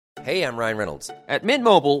Hey, I'm Ryan Reynolds. At Mint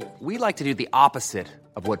Mobile, we like to do the opposite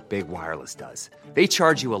of what Big Wireless does. They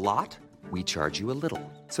charge you a lot, we charge you a little.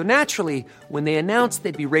 So naturally, when they announced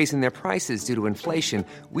they'd be raising their prices due to inflation,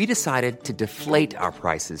 we decided to deflate our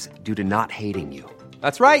prices due to not hating you.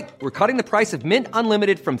 That's right. We're cutting the price of Mint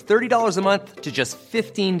Unlimited from $30 a month to just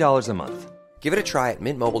 $15 a month. Give it a try at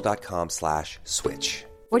mintmobile.com/switch.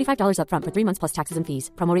 $45 up front for 3 months plus taxes and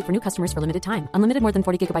fees. Promo rate for new customers for limited time. Unlimited more than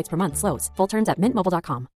 40 gigabytes per month. Slows full terms at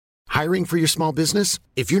mintmobile.com. Hiring for your small business?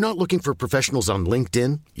 If you're not looking for professionals on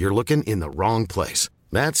LinkedIn, you're looking in the wrong place.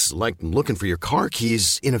 That's like looking for your car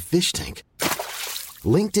keys in a fish tank.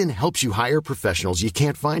 LinkedIn helps you hire professionals you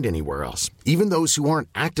can't find anywhere else, even those who aren't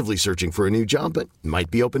actively searching for a new job but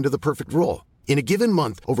might be open to the perfect role. In a given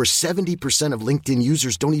month, over 70% of LinkedIn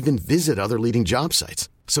users don't even visit other leading job sites.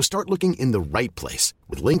 So start looking in the right place.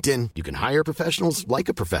 With LinkedIn, you can hire professionals like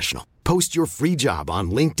a professional. Post your free job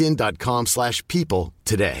on linkedin.com/people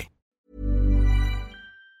today.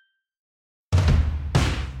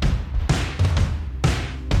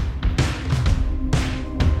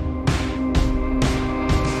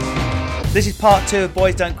 This is part 2 of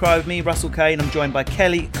Boys Don't Cry with me, Russell Kane. I'm joined by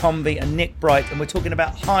Kelly Convey and Nick Bright, and we're talking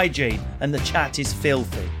about hygiene, and the chat is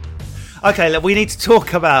filthy. Okay, look, we need to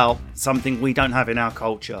talk about something we don't have in our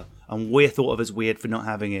culture, and we're thought of as weird for not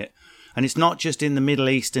having it. And it's not just in the Middle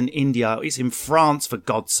East and India, it's in France, for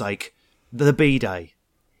God's sake. The bidet.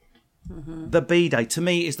 Mm-hmm. The bidet, to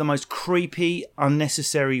me, is the most creepy,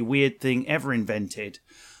 unnecessary, weird thing ever invented.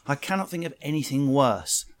 I cannot think of anything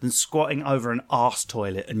worse than squatting over an arse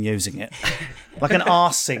toilet and using it. Like an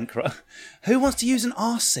arse sink. Who wants to use an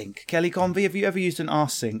arse sink? Kelly Convey, have you ever used an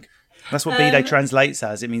arse sink? That's what bidet translates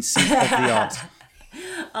as. It means sink of the arse.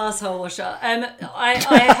 Arsehole washer. I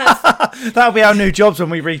have... That'll be our new jobs when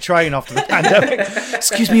we retrain after the pandemic.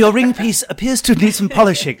 Excuse me, your ring piece appears to need some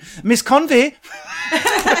polishing. Miss Convey?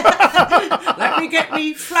 Let me get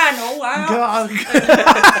me flannel out.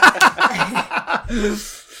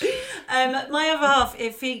 My other half,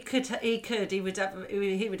 if he would have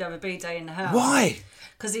a bidet in the house. Why?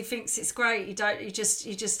 Because he thinks it's great. You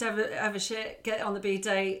just have a shit, get on the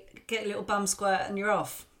bidet, get a little bum squirt, and you're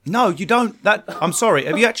off. No, you don't. I'm sorry.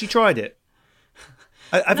 Have you actually tried it?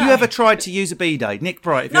 Have you ever tried to use a bidet, Nick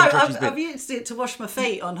Bright? I've used it to wash my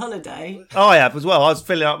feet on holiday. Oh, I have as well. I was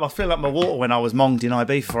filling up my water when I was monged in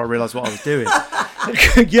IB before I realised what I was doing.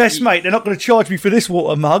 Yes, mate. They're not going to charge me for this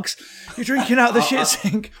water, mugs. You're drinking out of the shit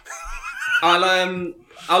sink.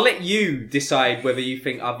 I'll let you decide whether you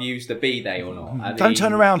think I've used a bidet or not. Don't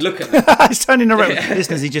turn around. Look at me. He's turning around.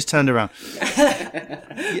 Listeners, he just turned around.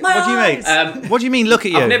 What do you mean? What do you mean, look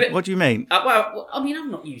at you? What do you mean? Well, I mean, I've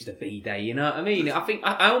not used a bidet, you know what I mean? I think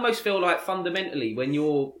I almost feel like fundamentally when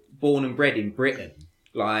you're born and bred in Britain,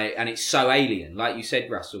 like, and it's so alien, like you said,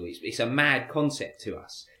 Russell, it's a mad concept to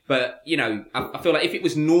us. But, you know, I feel like if it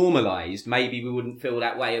was normalised, maybe we wouldn't feel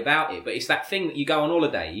that way about it. But it's that thing that you go on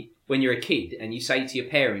holiday when you're a kid and you say to your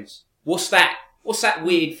parents, what's that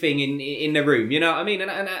weird thing in the room? You know what I mean?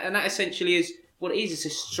 And that essentially is what it is. It's a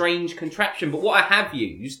strange contraption. But what I have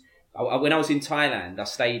used, when I was in Thailand, I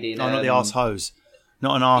stayed in... Oh, not the arse hose.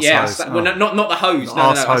 Not an arse hose. Well, not the hose. The no.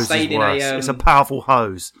 I stayed in a... It's a powerful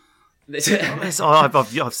hose.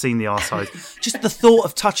 I've seen the arse hose. Just the thought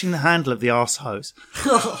of touching the handle of the arse hose.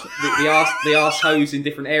 the arse hose in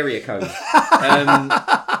different area codes.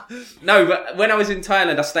 No, but when I was in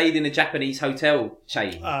Thailand, I stayed in a Japanese hotel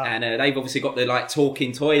chain, and they've obviously got the like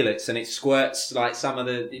talking toilets, and it squirts like some of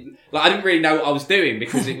the. Like I didn't really know what I was doing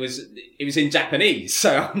because it was in Japanese,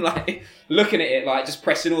 so I'm like looking at it, like just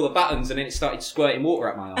pressing all the buttons, and then it started squirting water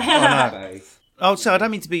at my arse. So I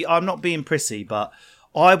don't mean to be. I'm not being prissy, but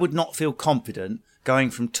I would not feel confident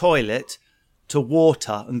going from toilet to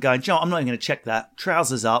water and going, I'm not even going to check that.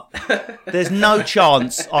 Trousers up. There's no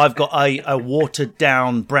chance I've got a watered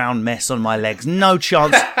down brown mess on my legs. No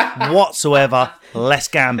chance whatsoever. Let's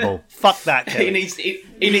gamble. Fuck that. He needs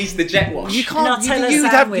the jet wash. You can't.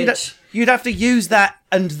 You'd have to use that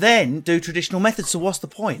and then do traditional methods. So what's the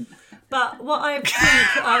point? But what I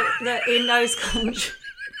think that in those countries.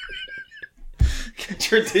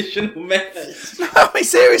 Traditional methods. No, I mean,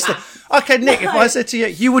 seriously. Okay, Nick, if I said to you,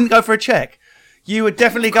 you wouldn't go for a check. You would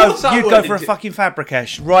definitely go. You'd go for a fucking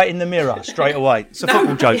Fabrikash right in the mirror straight away. It's a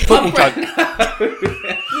football joke.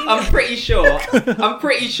 I'm pretty sure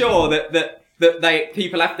that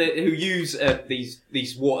people have to who use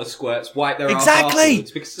these water squirts wipe their arse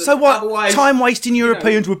afterwards. Because so what? Time wasting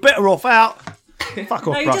Europeans were better off out. Fuck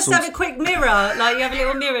off, No, you Brussels. just have a quick mirror. Like you have a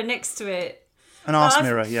little mirror next to it. An arse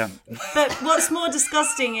mirror, yeah. But what's more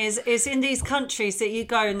disgusting is in these countries that you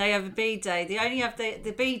go and they have a bidet, they only have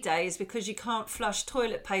the bidet is because you can't flush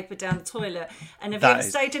toilet paper down the toilet. And have you ever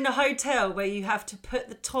stayed in a hotel where you have to put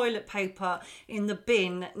the toilet paper in the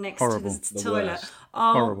bin next to the toilet? Worst.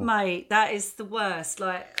 Oh, Horrible. mate, that is the worst.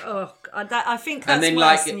 Like, I think that's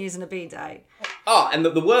worse than using a bidet. Oh, and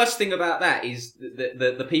the worst thing about that is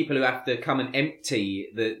the people who have to come and empty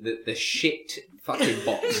the shit fucking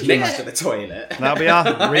box next to the toilet. That'll be our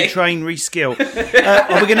retrain, reskill.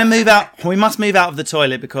 We're going to move out. We must move out of the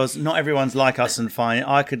toilet because not everyone's like us and fine.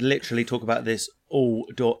 I could literally talk about this all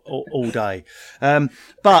day.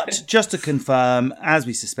 But just to confirm, as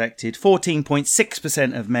we suspected,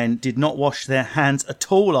 14.6% of men did not wash their hands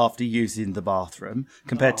at all after using the bathroom,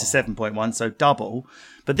 compared to 7.1%, so double.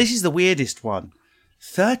 But this is the weirdest one.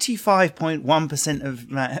 35.1% of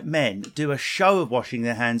men do a show of washing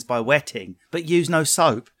their hands by wetting, but use no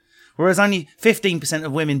soap. Whereas only 15%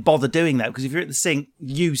 of women bother doing that, because if you're at the sink,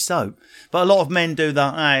 use soap. But a lot of men do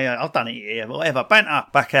that, hey, I've done it here, whatever, banter,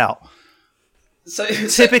 back out. So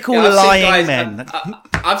typical lying men.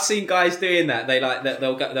 I've seen guys doing that.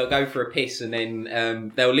 They'll go for a piss and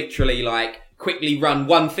then they'll literally like quickly run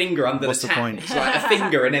one finger under the tap. Point? It's like a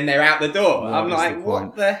finger and then they're out the door. I'm like, the what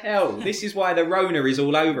point? the hell? This is why the Rona is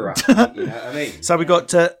all over us. You know what I mean? So we've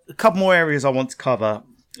got a couple more areas I want to cover.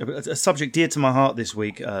 A subject dear to my heart this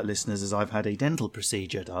week, listeners, as I've had a dental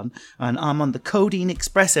procedure done, and I'm on the Codeine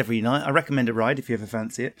Express every night. I recommend a ride if you ever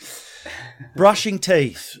fancy it. Brushing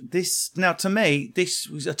teeth. Now, to me, this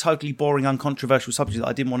was a totally boring, uncontroversial subject that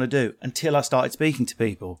I didn't want to do until I started speaking to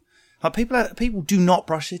people. Like people do not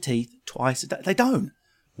brush their teeth twice a day. They don't.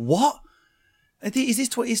 What? Is this?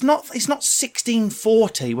 It's not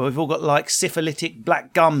 1640 where we've all got like syphilitic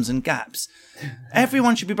black gums and gaps.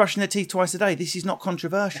 Everyone should be brushing their teeth twice a day. This is not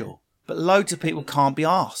controversial, but loads of people can't be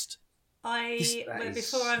asked.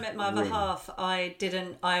 Before I met my other half, I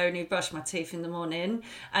only brushed my teeth in the morning,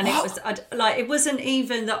 and it wasn't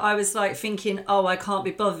even that I was like thinking, oh, I can't be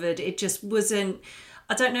bothered. It just wasn't.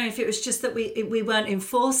 I don't know if it was just that we weren't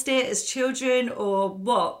enforced it as children or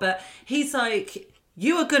what, but he's like,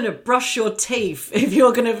 you are going to brush your teeth if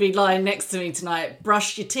you're going to be lying next to me tonight.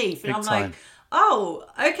 Brush your teeth. And I'm like, oh,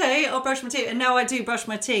 okay, I'll brush my teeth. And now I do brush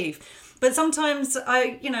my teeth. But sometimes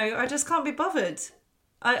I just can't be bothered.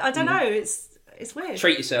 I don't know. It's weird.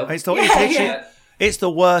 Treat yourself. It's the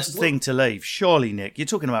worst thing to leave. Surely, Nick. You're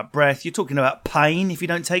talking about breath. You're talking about pain if you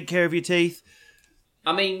don't take care of your teeth.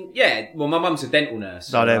 I mean, yeah. Well, my mum's a dental nurse.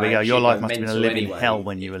 So there we go. Your life must have been a living anyway. hell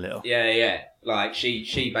when you were little. Yeah. Like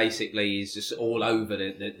she basically is just all over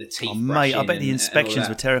the teeth. Oh, mate, I bet the inspections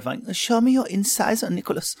were terrifying. Show me your incisor,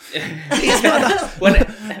 Nicholas. Please, mother.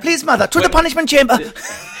 Please, mother. To the punishment chamber.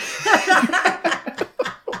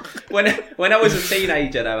 When I was a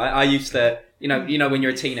teenager, though, I used to, you know, when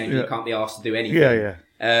you're a teenager, you can't be asked to do anything.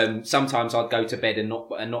 Yeah. Sometimes I'd go to bed and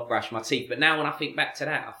not brush my teeth. But now when I think back to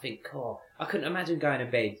that, I think, I couldn't imagine going to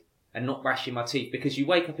bed and not brushing my teeth, because you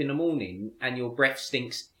wake up in the morning and your breath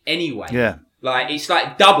stinks anyway. Yeah. Like, it's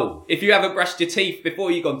like double. If you haven't brushed your teeth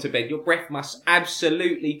before you've gone to bed, your breath must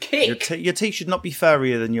absolutely kick. Your teeth should not be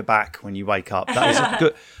furrier than your back when you wake up. That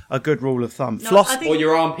is a good rule of thumb. Or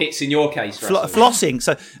your armpits in your case. Flossing.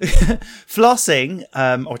 So flossing,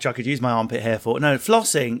 which I could use my armpit hair for. No,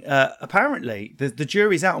 flossing, apparently, the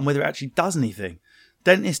jury's out on whether it actually does anything.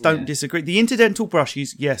 Dentists don't disagree. The interdental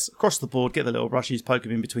brushes, yes, across the board, get the little brushes, poke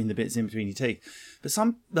them in between the bits in between your teeth. But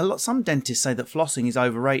some dentists say that flossing is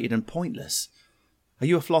overrated and pointless. Are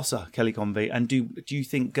you a flosser, Kelly Convey? And do you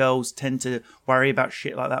think girls tend to worry about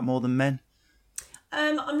shit like that more than men?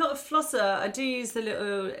 I'm not a flosser. I do use the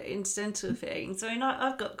little interdental things. I mean,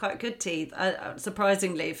 I've got quite good teeth,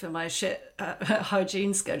 surprisingly, for my shit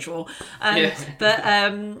hygiene schedule. But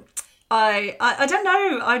I don't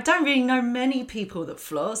know. I don't really know many people that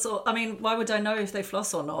floss. Or I mean, why would I know if they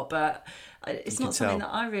floss or not? But it's not something that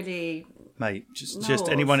I really. Mate, just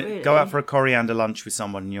anyone really. Go out for a coriander lunch with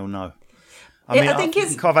someone and you'll know. I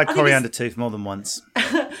think I've had coriander tooth more than once.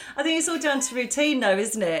 I think it's all down to routine, though,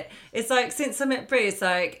 isn't it? It's like since I met Brie, it's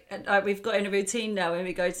like we've got in a routine now. When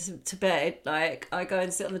we go to bed, like I go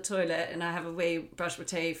and sit on the toilet and I have a wee, brush my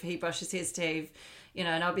teeth. He brushes his teeth. You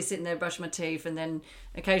know, and I'll be sitting there brushing my teeth, and then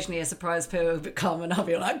occasionally a surprise poo will come, and I'll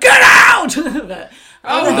be like, "Get out!" But,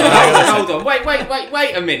 hold on,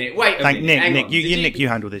 wait a minute, Nick, you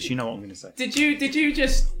handle this. You know what I'm going to say. Did you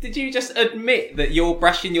just admit that you're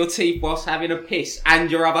brushing your teeth whilst having a piss, and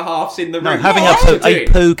your other half's in the room? No, having a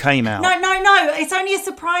poo came out. No. It's only a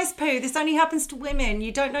surprise poo. This only happens to women.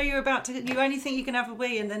 You don't know you're about to. You only think you can have a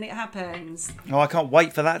wee, and then it happens. Oh, I can't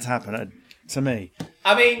wait for that to happen to me.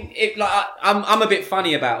 I mean, I'm a bit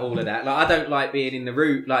funny about all of that. Like, I don't like being in the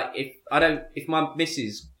room. Like, if my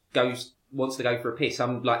missus wants to go for a piss,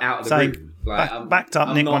 I'm like out of the room. Like, I'm backed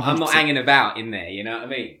up, Nick. I'm not hanging about in there. You know what I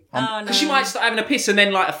mean? Because she might start having a piss, and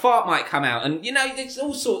then like a fart might come out, and there's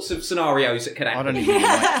all sorts of scenarios that could happen.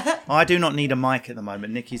 I do not need a mic at the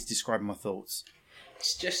moment. Nicky's describing my thoughts.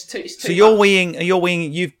 It's just too. It's too so you're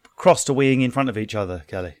weeing. You've crossed a weeing in front of each other,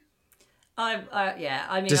 Kelly. Yeah.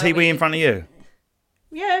 I mean, does he wee in front of you?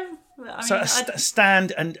 Yeah. I mean,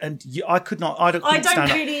 stand and I could not. I don't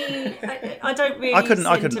really.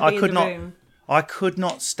 I could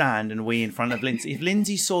not stand and wee in front of Lindsay. If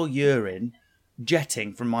Lindsay saw urine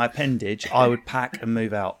jetting from my appendage, I would pack and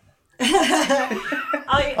move out.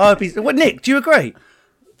 I'd be. What, Nick? Do you agree?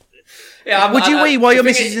 Yeah, would you wee while your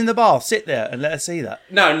missus is in the bath? Sit there and let her see that.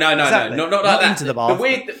 No, exactly. not like that. Into the bath. The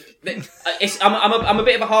weird. I'm a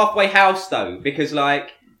bit of a halfway house though, because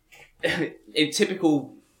like in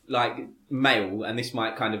typical like male, and this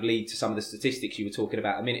might kind of lead to some of the statistics you were talking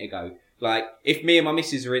about a minute ago. Like, if me and my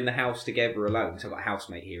missus are in the house together alone, so I've got a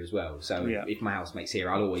housemate here as well, so if my housemate's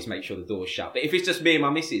here, I'll always make sure the door's shut. But if it's just me and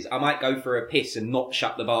my missus, I might go for a piss and not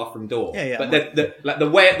shut the bathroom door. Yeah. But the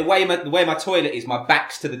way my toilet is, my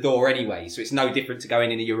back's to the door anyway, so it's no different to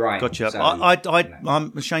going in a urinal. Gotcha. So,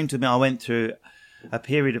 I'm ashamed to admit I went through a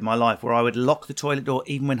period of my life where I would lock the toilet door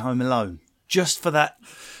even when home alone, just for the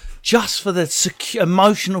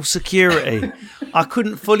emotional security. I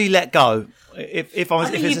couldn't fully let go. If you've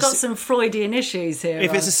got some Freudian issues here.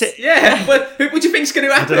 What do you think's going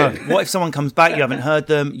to happen? I don't know. What if someone comes back? You haven't heard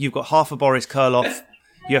them. You've got half a Boris Karloff.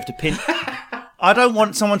 You have to pin. I don't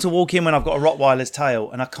want someone to walk in when I've got a Rottweiler's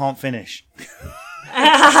tail and I can't finish.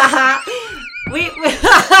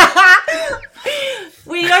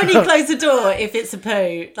 We only close the door if it's a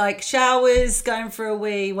poo. Like showers, going for a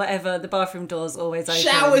wee, whatever. The bathroom door's always open.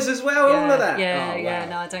 Showers as well, all of that. Yeah.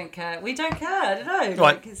 No, I don't care. We don't care. I don't know. Right.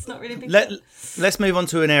 Like, it's not really big. Let's move on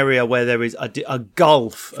to an area where there is a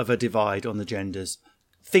gulf of a divide on the genders.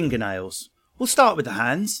 Fingernails. We'll start with the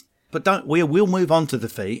hands, but we'll move on to the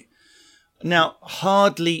feet. Now,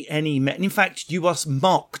 hardly any men. In fact, you are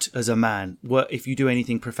mocked as a man if you do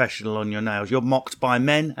anything professional on your nails. You're mocked by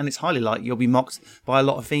men, and it's highly likely you'll be mocked by a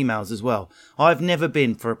lot of females as well. I've never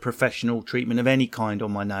been for a professional treatment of any kind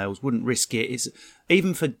on my nails. Wouldn't risk it. It's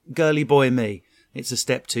even for girly boy me. It's a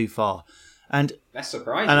step too far. And that's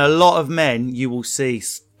surprising. And a lot of men you will see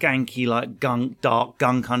skanky like dark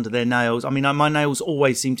gunk under their nails. I mean, my nails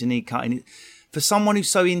always seem to need cutting. For someone who's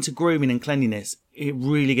so into grooming and cleanliness, it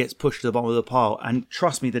really gets pushed to the bottom of the pile. And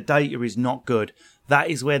trust me, the data is not good. That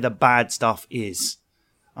is where the bad stuff is,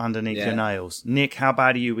 underneath your nails. Nick, how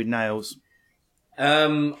bad are you with nails?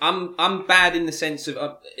 I'm bad in the sense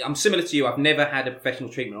of I'm similar to you. I've never had a professional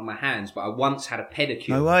treatment on my hands, but I once had a pedicure.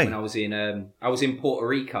 No way. When I was in Puerto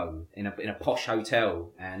Rico in a posh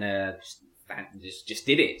hotel, and just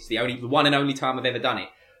did it. It's the one and only time I've ever done it.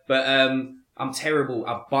 But I'm terrible.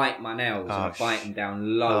 I bite my nails and I bite them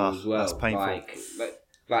down low as well. That's painful.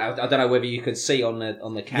 Like I don't know whether you could see on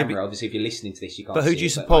the camera. Obviously, if you're listening to this, you can't. But who do you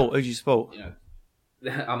support? Who do you support?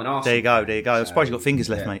 I'm an Arsenal. There you go. I'm surprised you got fingers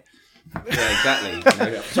left, mate. Yeah, exactly.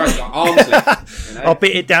 I'm sorry, I've got arms left. I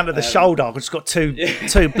bit it down to the shoulder. I've just got two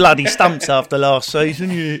bloody stumps after last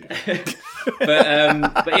season.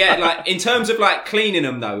 But yeah, like in terms of like cleaning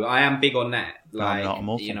them though, I am big on that. Like, I'm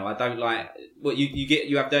awful. I don't like what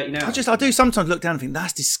you have dirty nails. I do sometimes look down and think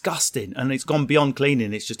that's disgusting, and it's gone beyond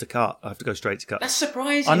cleaning. It's just a cut. I have to go straight to cut. That's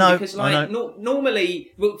surprising. I know. Because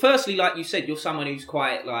normally, well, firstly, like you said, you're someone who's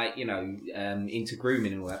quite like into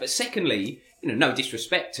grooming and all that. But secondly, no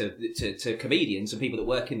disrespect to comedians and people that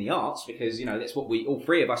work in the arts, because that's what all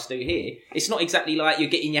three of us do here. It's not exactly like you're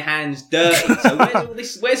getting your hands dirty. So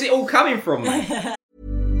where's it all coming from, mate?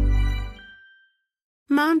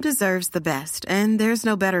 Mom deserves the best, and there's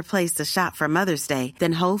no better place to shop for Mother's Day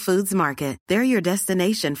than Whole Foods Market. They're your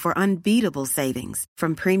destination for unbeatable savings,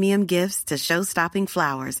 from premium gifts to show-stopping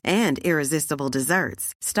flowers and irresistible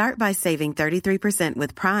desserts. Start by saving 33%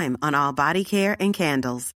 with Prime on all body care and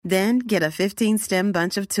candles. Then get a 15-stem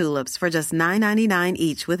bunch of tulips for just $9.99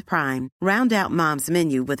 each with Prime. Round out Mom's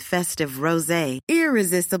menu with festive rosé,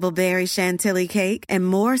 irresistible berry chantilly cake, and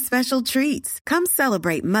more special treats. Come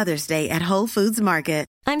celebrate Mother's Day at Whole Foods Market.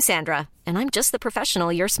 I'm Sandra, and I'm just the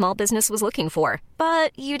professional your small business was looking for.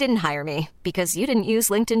 But you didn't hire me because you didn't use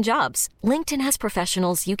LinkedIn Jobs. LinkedIn has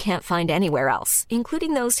professionals you can't find anywhere else,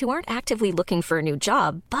 including those who aren't actively looking for a new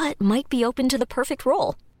job, but might be open to the perfect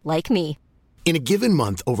role, like me. In a given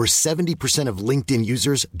month, over 70% of LinkedIn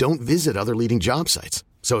users don't visit other leading job sites.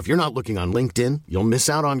 So if you're not looking on LinkedIn, you'll miss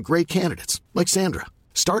out on great candidates like Sandra.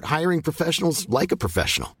 Start hiring professionals like a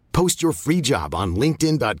professional. Post your free job on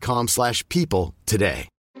linkedin.com/people today.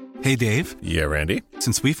 Hey, Dave. Yeah, Randy.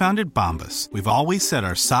 Since we founded Bombas, we've always said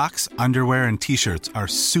our socks, underwear, and T-shirts are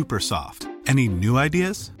super soft. Any new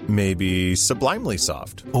ideas? Maybe sublimely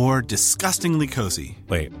soft. Or disgustingly cozy.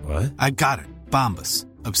 Wait, what? I got it. Bombas.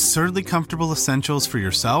 Absurdly comfortable essentials for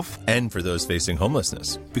yourself and for those facing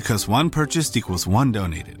homelessness. Because one purchased equals one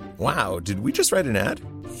donated. Wow, did we just write an ad?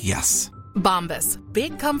 Yes. Bombas.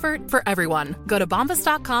 Big comfort for everyone. Go to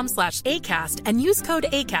bombas.com/ACAST and use code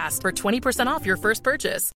ACAST for 20% off your first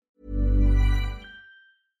purchase.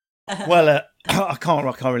 Well, I can't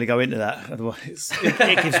really go into that. Otherwise,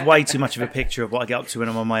 it gives way too much of a picture of what I get up to when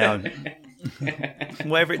I'm on my own.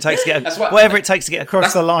 Whatever it takes to get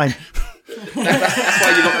across the line. That's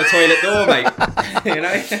why you lock the toilet door, mate. You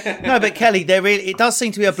know. No, but Kelly, it does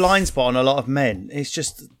seem to be a blind spot on a lot of men. It's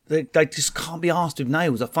just they just can't be arsed with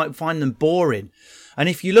nails. I find them boring. And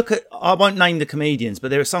if you look at, I won't name the comedians, but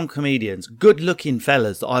there are some comedians, good-looking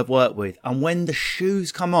fellas that I've worked with, and when the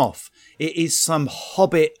shoes come off, it is some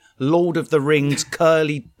Hobbit, Lord of the Rings,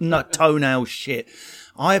 curly toenail shit.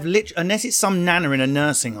 Unless it's some nana in a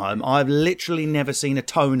nursing home, I've literally never seen a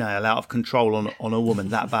toenail out of control on a woman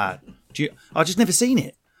that bad. I've just never seen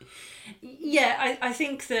it. Yeah, I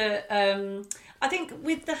think that I think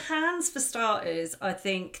with the hands, for starters, I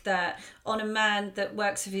think that on a man that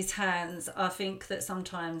works with his hands, I think that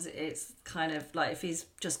sometimes it's kind of like if he's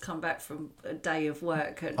just come back from a day of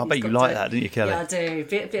work. And I bet you like that, don't you, Kelly? Yeah, I do.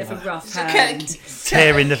 Bit of a rough hand.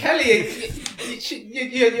 Tearing the... Kelly,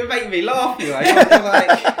 you're making me laugh. You're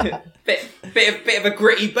like bit of a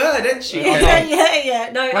gritty bird, isn't she? Yeah.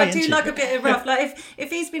 No, Great, I do isn't like she? a bit of rough. Like if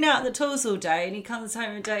he's been out on the tools all day and he comes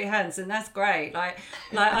home with dirty hands, then that's great. Like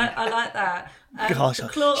I like that. Gosh,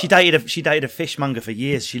 she dated a fishmonger for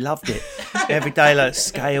years. She loved it. Every day, like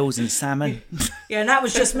scales and salmon. Yeah, and that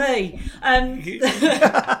was just me. No,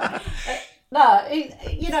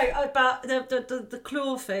 you know, but the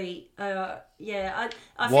claw feet. I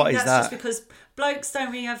think that's just because blokes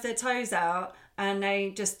don't really have their toes out. And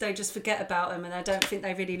they just forget about them, and I don't think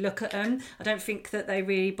they really look at them. I don't think that they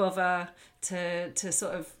really bother to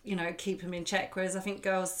sort of, you know, keep them in check. Whereas I think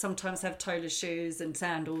girls sometimes have toeless shoes and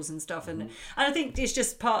sandals and stuff, and I think it's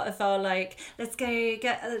just part of our like, let's go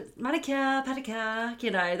get a manicure, pedicure, you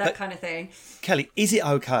know, that kind of thing. Kelly, is it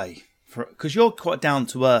okay because you're quite down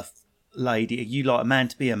to earth lady? You like a man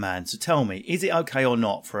to be a man, so tell me, is it okay or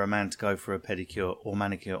not for a man to go for a pedicure or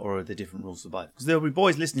manicure, or are there different rules for both? Because there'll be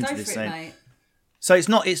boys listening to this saying. Mate. So it's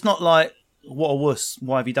not like, what a wuss,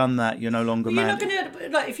 why have you done that? You're no longer man. You're not going to,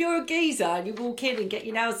 like, if you're a geezer and you walk in and get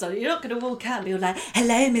your nails done, you're not going to walk out and be like,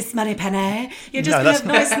 hello, Miss Moneypenny. You're just going to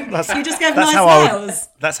have nice nails.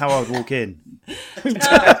 That's how I would walk in.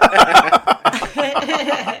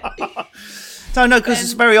 No,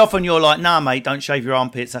 because very often you're like, nah, mate, don't shave your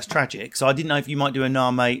armpits, that's tragic. So I didn't know if you might do a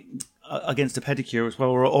nah, mate, against a pedicure as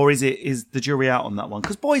well, or is the jury out on that one?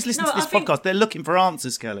 Because boys listen to this podcast, they're looking for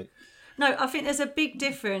answers, Kelly. No, I think there's a big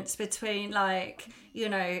difference between, like, you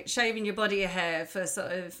know, shaving your body hair for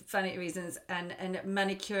sort of vanity reasons and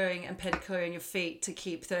manicuring and pedicuring your feet to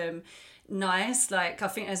keep them nice. Like, I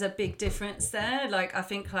think there's a big difference there. Like, I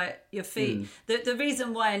think, like, your feet... The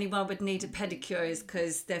reason why anyone would need a pedicure is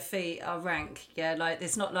because their feet are rank, yeah? Like,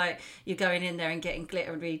 it's not like you're going in there and getting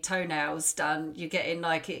glittery toenails done. You're getting,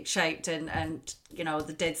 like, it shaped and you know,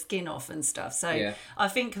 the dead skin off and stuff. So yeah. I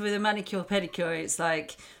think with a manicure, pedicure, it's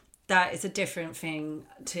like... that is a different thing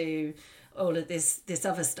to all of this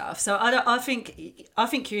other stuff. So I think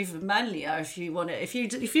you're even manlier if you want to. If you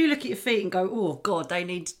look at your feet and go, oh God, they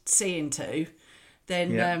need seeing to,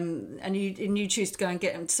 then and you choose to go and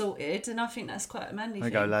get them sorted, and I think that's quite a manly thing.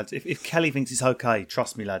 There you go, lads. If Kelly thinks it's okay,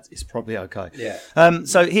 trust me, lads, it's probably okay. Yeah.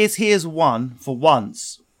 So here's one for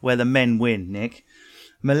once where the men win, Nick.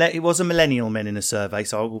 It was a millennial men in a survey,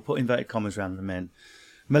 so I will put inverted commas around the men.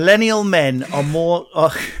 Millennial men are more...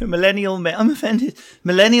 I'm offended.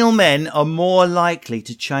 Millennial men are more likely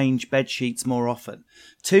to change bed sheets more often.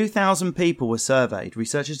 2,000 people were surveyed.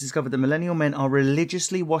 Researchers discovered that millennial men are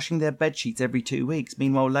religiously washing their bed sheets every 2 weeks.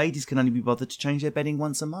 Meanwhile, ladies can only be bothered to change their bedding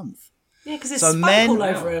once a month. Yeah, because there's spunk all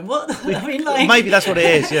over them. What? I mean, like... Maybe that's what it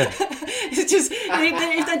is, yeah. It's just,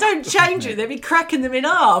 if they don't change it, they'd be cracking them in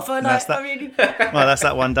half. Well, that's that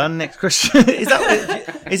one done. Next question. Is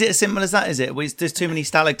it as simple as that, is it? There's too many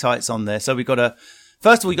stalactites on there, so we've got to...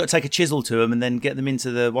 First of all, we've got to take a chisel to them and then get them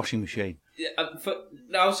into the washing machine. Yeah,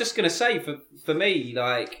 I was just going to say, for me,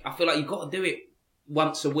 like, I feel like you've got to do it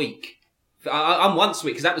once a week. I'm once a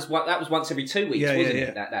week, because that was once every 2 weeks, wasn't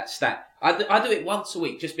it? That stat. I do it once a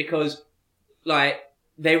week just because... like,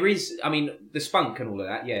 there is, I mean, the spunk and all of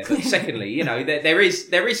that, yeah. But secondly, you know, there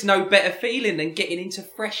is no better feeling than getting into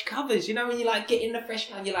fresh covers. You know, when you like get in the fresh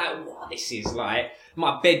cover, you're like, wow, this is like,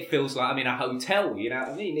 my bed feels like I'm in a hotel. You know what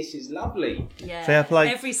I mean? This is lovely. Yeah. Fair play.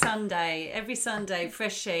 Every Sunday,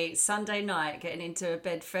 fresh sheets. Sunday night, getting into a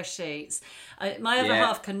bed, fresh sheets. My other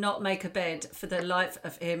half cannot make a bed for the life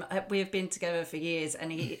of him. We have been together for years,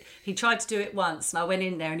 and he tried to do it once, and I went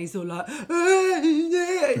in there, and he's all like,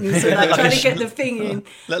 and he's all like trying to get the thing in.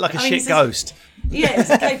 Look like a shit ghost. Yeah, he's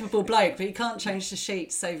a capable bloke, but he can't change the sheet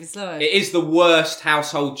to save his life. It is the worst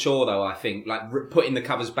household chore, though, I think, like putting the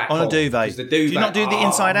covers back on a duvet. The duvet. Do you not do the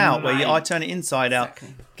inside out, man. where I turn it inside out,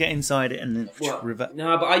 get inside it, and then revert?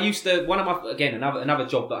 No, but I used to, another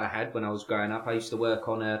job that I had when I was growing up, I used to work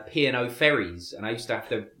on P&O ferries, and I used to have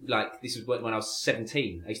to, like, this is when I was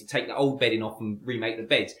 17, I used to take the old bedding off and remake the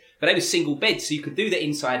beds. But they were single beds, so you could do the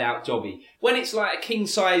inside out jobby. When it's like a king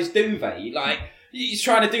size duvet, like, he's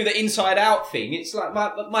trying to do the inside out thing. It's like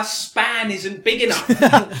my span isn't big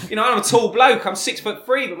enough. You know, I'm a tall bloke. I'm 6'3",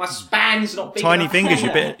 but my span's not big Tiny enough. fingers,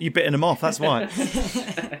 you're bitting them off. That's why.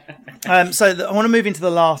 I want to move into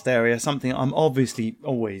the last area, something I'm obviously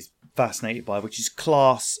always fascinated by, which is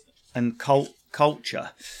class and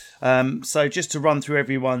culture. So just to run through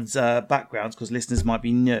everyone's backgrounds, because listeners might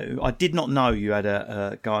be new, I did not know you had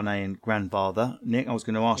a Ghanaian grandfather, Nick. I was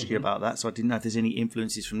going to ask you about that, so I didn't know if there's any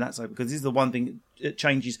influences from that side, because this is the one thing that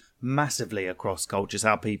changes massively across cultures: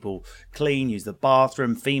 how people clean, use the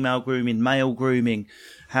bathroom, female grooming, male grooming,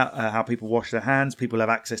 how people wash their hands. People have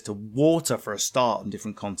access to water for a start on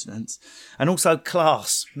different continents, and also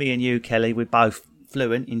class. Me and you, Kelly, we're both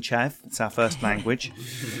fluent in Chav. It's our first language.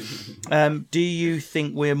 Do you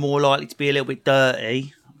think we're more likely to be a little bit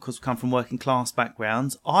dirty because we come from working class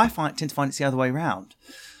backgrounds? I tend to find it's the other way around.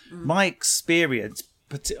 My experience,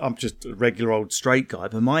 I'm just a regular old straight guy,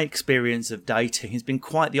 but my experience of dating has been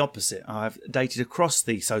quite the opposite. I've dated across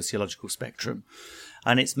the sociological spectrum.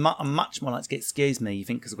 And it's much more like to get, excuse me, you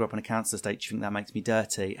think because I grew up on a council estate, you think that makes me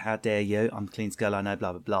dirty. How dare you? I'm the cleanest girl I know,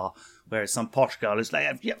 blah, blah, blah. Whereas some posh girl is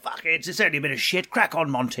like, yeah, fuck it, it's only a bit of shit, crack on,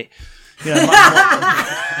 Monty. You know,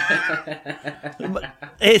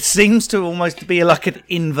 it seems to almost be like an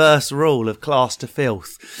inverse rule of class to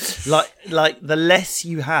filth. Like the less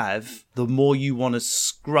you have, the more you want to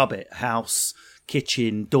scrub it. House,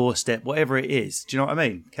 kitchen, doorstep, whatever it is. Do you know what I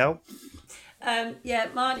mean, Kel? Yeah,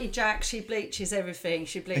 my Auntie Jack, she bleaches everything.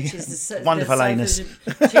 She bleaches the wonderful anus. You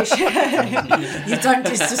don't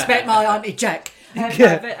disrespect my Auntie Jack. But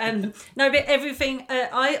everything.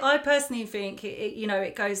 I personally think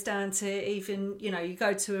it goes down to even you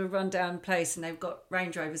go to a rundown place and they've got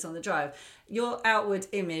Range Rovers on the drive. Your outward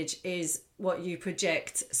image is what you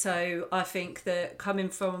project. So I think that coming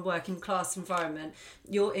from a working class environment,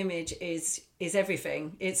 your image is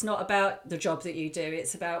everything. It's not about the job that you do.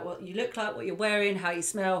 It's about what you look like, what you're wearing, how you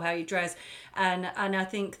smell, how you dress. And I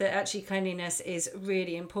think that actually cleanliness is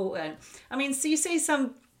really important. I mean, so you see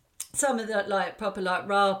some of the like proper like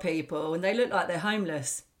raw people and they look like they're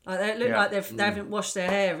homeless. Like they look like they haven't washed their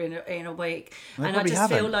hair in a week. And I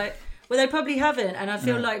just feel like, well, they probably haven't. And I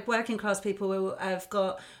feel like working class people will have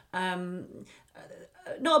got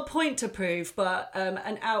not a point to prove, but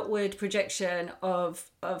an outward projection of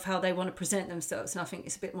how they want to present themselves. And I think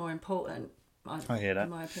it's a bit more important. I hear that. In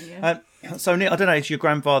my opinion. So, Nick, I don't know, is your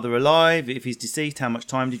grandfather alive? If he's deceased, how much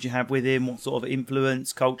time did you have with him? What sort of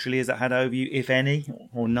influence culturally has that had over you, if any,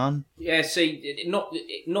 or none? Yeah, see,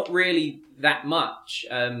 not really that much,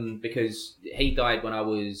 because he died when I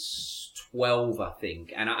was 12, I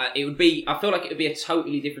think. And I feel like it would be a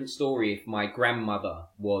totally different story if my grandmother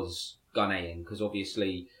was Ghanaian, because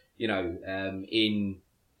obviously, in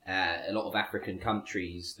a lot of African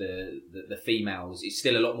countries, the females, it's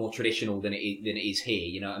still a lot more traditional than it is here.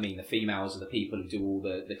 You know what I mean? The females are the people who do all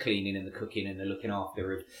the cleaning and the cooking and the looking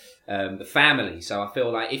after of the family. So I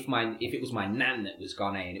feel like if it was my nan that was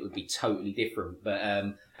Ghanaian, it would be totally different. But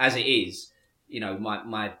as it is,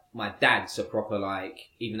 my dad's a proper, like,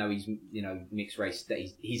 even though he's mixed race,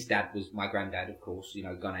 his dad was my granddad, of course,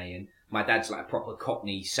 Ghanaian. My dad's like a proper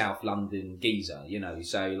Cockney South London geezer,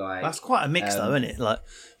 so like... That's quite a mix though, isn't it? Like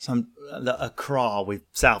a cra with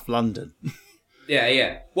South London.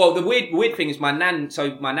 Yeah. Well, the weird thing is my nan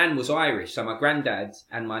was Irish, so my granddad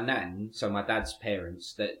and my nan, so my dad's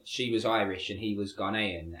parents, that she was Irish and he was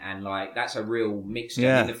Ghanaian, and like that's a real mixture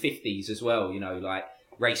in the 50s as well, like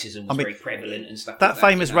racism was very prevalent and stuff like that. That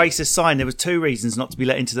famous racist sign, there was 2 reasons not to be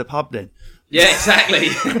let into the pub then. Yeah, exactly.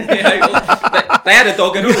 They had a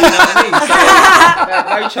dog and all, you know what I mean? So they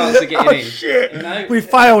had no chance of getting in. Shit. We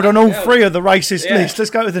failed on all 3 of the racist list.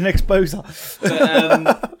 Let's go to the next boozer.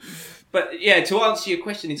 But yeah, to answer your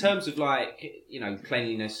question, in terms of like,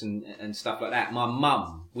 cleanliness and stuff like that, my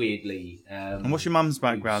mum, weirdly... and what's your mum's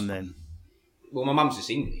background then? Well, my mum's just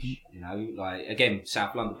English, like, again,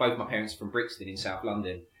 South London. Both my parents are from Brixton in South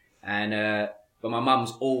London. And, but my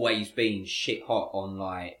mum's always been shit hot on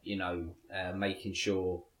like, making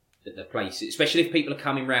sure that the place, especially if people are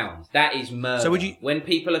coming round, that is murder. So when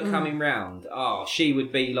people are coming round, she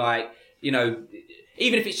would be like,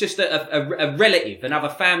 even if it's just a relative, another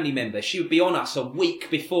family member, she would be on us a week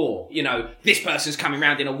before. This person's coming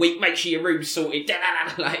round in a week. Make sure your room's sorted.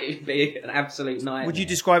 Like, it'd be an absolute nightmare. Would you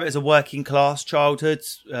describe it as a working class childhood?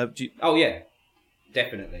 Oh yeah,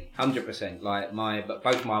 definitely, 100%. Like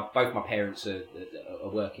both my parents are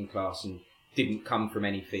working class and didn't come from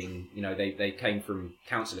anything. They came from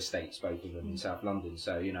council estates, both of them in South London.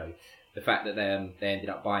 So the fact that they ended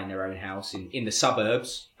up buying their own house in the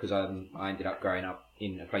suburbs, because I ended up growing up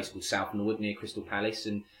in a place called South Norwood near Crystal Palace,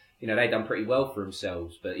 and they'd done pretty well for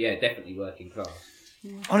themselves. But yeah, definitely working class.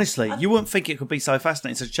 Honestly, you wouldn't think it could be so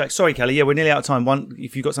fascinating. So, sorry, Kelly. Yeah, we're nearly out of time.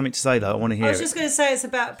 If you've got something to say, though, I want to hear it. I was just going to say it's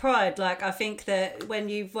about pride. Like, I think that when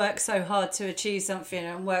you've worked so hard to achieve something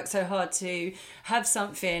and worked so hard to have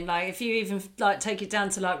something, like if you even like take it down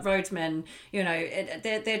to like roadmen,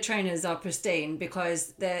 their trainers are pristine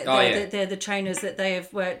because they're the trainers that they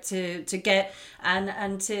have worked to get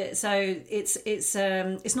so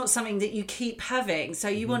it's not something that you keep having. So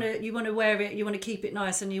you want to wear it, you want to keep it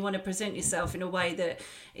nice, and you want to present yourself in a way that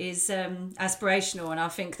is aspirational, and I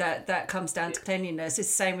think that comes down to cleanliness. It's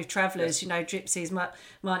the same with travellers. Gypsies,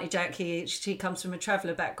 Marty Jack, she comes from a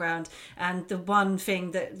traveller background, and the one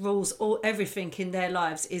thing that rules everything in their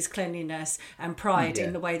lives is cleanliness and pride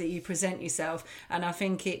in the way that you present yourself. And I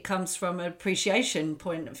think it comes from an appreciation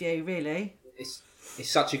point of view, really. It's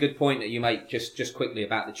such a good point that you make just quickly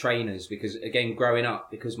about the trainers, because again, growing up,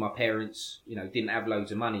 because my parents, didn't have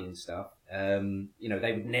loads of money and stuff,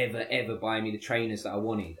 they would never ever buy me the trainers that I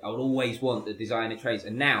wanted. I would always want the designer trainers.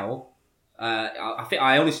 And now,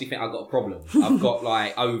 I honestly think I've got a problem. I've got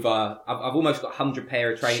like I've almost got 100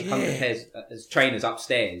 pairs of trainers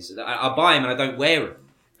upstairs. I buy them and I don't wear them.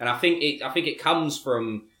 And I think it comes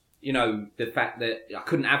from, the fact that I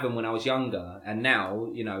couldn't have them when I was younger, and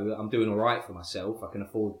now, I'm doing all right for myself. I can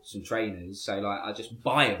afford some trainers, so like I just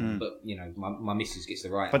buy them. But my missus gets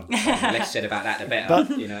the right. But the less said about that, the better.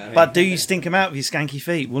 But, but do you stink them out with your skanky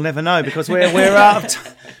feet? We'll never know, because we're out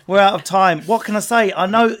of time. What can I say? I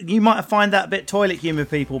know you might find that a bit toilet humour,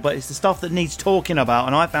 people, but it's the stuff that needs talking about,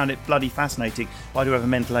 and I found it bloody fascinating. I do have a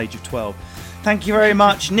mental age of 12. Thank you very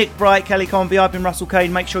much, Nick Bright, Kelly Convey. I've been Russell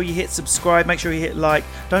Kane. Make sure you hit subscribe. Make sure you hit like.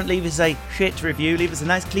 Don't leave us a shit review. Leave us a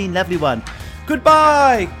nice, clean, lovely one.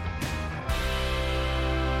 Goodbye.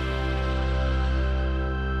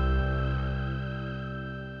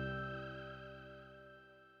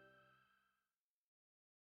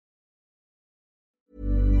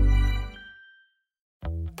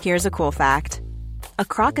 Here's a cool fact. A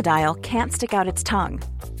crocodile can't stick out its tongue.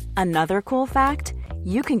 Another cool fact,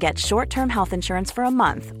 you can get short-term health insurance for a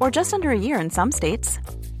month or just under a year in some states.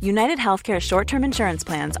 United Healthcare short-term insurance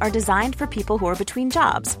plans are designed for people who are between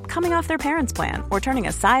jobs, coming off their parents' plan, or turning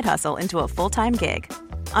a side hustle into a full-time gig.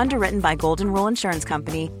 Underwritten by Golden Rule Insurance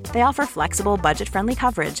Company, they offer flexible, budget-friendly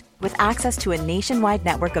coverage with access to a nationwide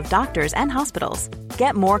network of doctors and hospitals.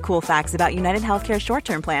 Get more cool facts about United Healthcare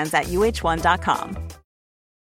short-term plans at uh1.com.